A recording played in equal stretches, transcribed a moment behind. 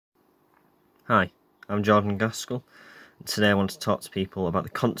Hi, I'm Jordan Gaskell, and today I want to talk to people about the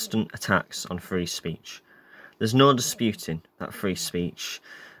constant attacks on free speech. There's no disputing that free speech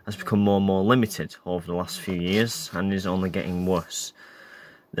has become more and more limited over the last few years and is only getting worse.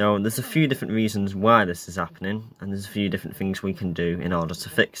 Now, there's a few different reasons why this is happening, and there's a few different things we can do in order to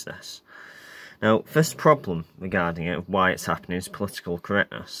fix this. Now, first problem regarding it, why it's happening, is political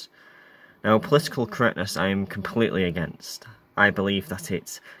correctness. Now, political correctness I am completely against. I believe that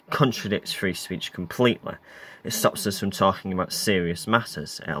it contradicts free speech completely. It stops us from talking about serious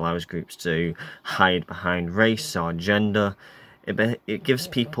matters. It allows groups to hide behind race or gender. It gives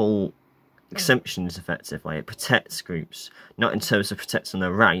people exemptions, effectively. It protects groups, not in terms of protecting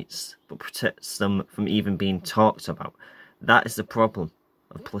their rights, but protects them from even being talked about. That is the problem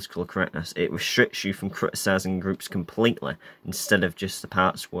of political correctness. It restricts you from criticising groups completely, instead of just the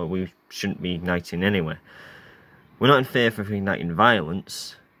parts where we shouldn't be igniting anyway. We're not in favour of igniting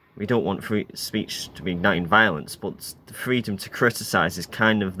violence. We don't want free speech to be igniting violence, but the freedom to criticise is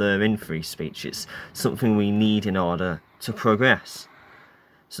kind of there in free speech. It's something we need in order to progress.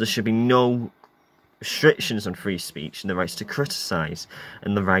 So there should be no restrictions on free speech and the rights to criticise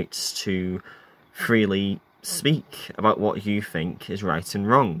and the rights to freely speak about what you think is right and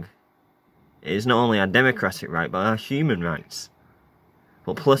wrong. It is not only our democratic right, but our human rights.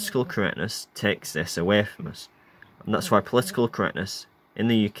 But political correctness takes this away from us. And that's why political correctness in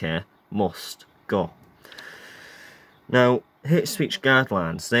the UK must go. Now, hate speech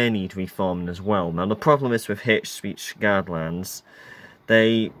guidelines, they need reforming as well. Now, the problem is with hate speech guidelines,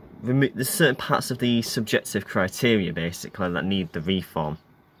 there's certain parts of the subjective criteria, basically, that need the reform.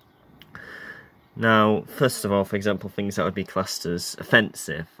 Now, first of all, for example, things that would be classed as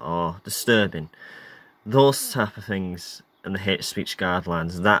offensive or disturbing. Those type of things in the hate speech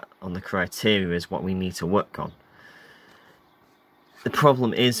guidelines, that on the criteria is what we need to work on. The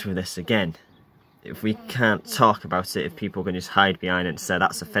problem is with this, again, if we can't talk about it, if people can just hide behind it and say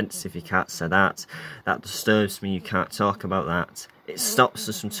that's offensive, you can't say that disturbs me, you can't talk about that, it stops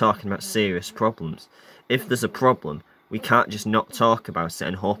us from talking about serious problems. If there's a problem, we can't just not talk about it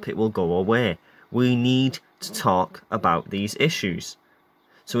and hope it will go away. We need to talk about these issues.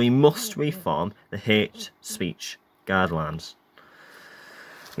 So we must reform the hate speech guidelines.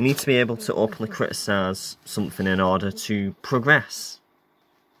 We need to be able to openly criticise something in order to progress,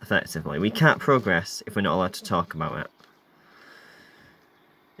 effectively. We can't progress if we're not allowed to talk about it.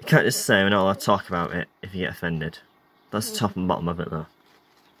 You can't just say we're not allowed to talk about it if you get offended. That's the top and bottom of it, though.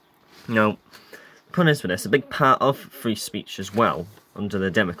 Now, the problem is with this, a big part of free speech as well, under the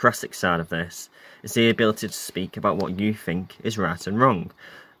democratic side of this, is the ability to speak about what you think is right and wrong.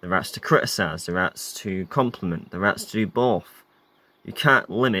 The rights to criticise, the rights to compliment, the rights to do both. You can't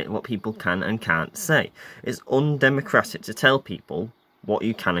limit what people can and can't say. It's undemocratic to tell people what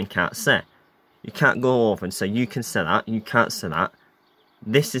you can and can't say. You can't go over and say, you can say that, you can't say that.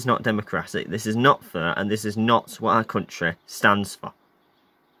 This is not democratic, this is not fair, and this is not what our country stands for.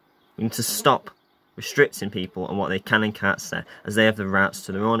 We need to stop restricting people on what they can and can't say, as they have the rights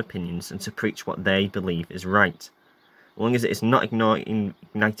to their own opinions and to preach what they believe is right. As long as it is not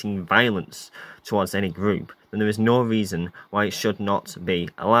igniting violence towards any group, then there is no reason why it should not be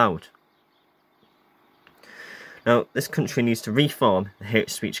allowed. Now, this country needs to reform the hate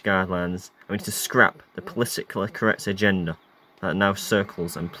speech guidelines, and we need to scrap the politically correct agenda that now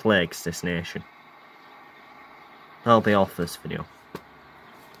circles and plagues this nation. That'll be all for this video.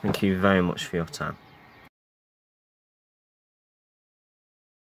 Thank you very much for your time.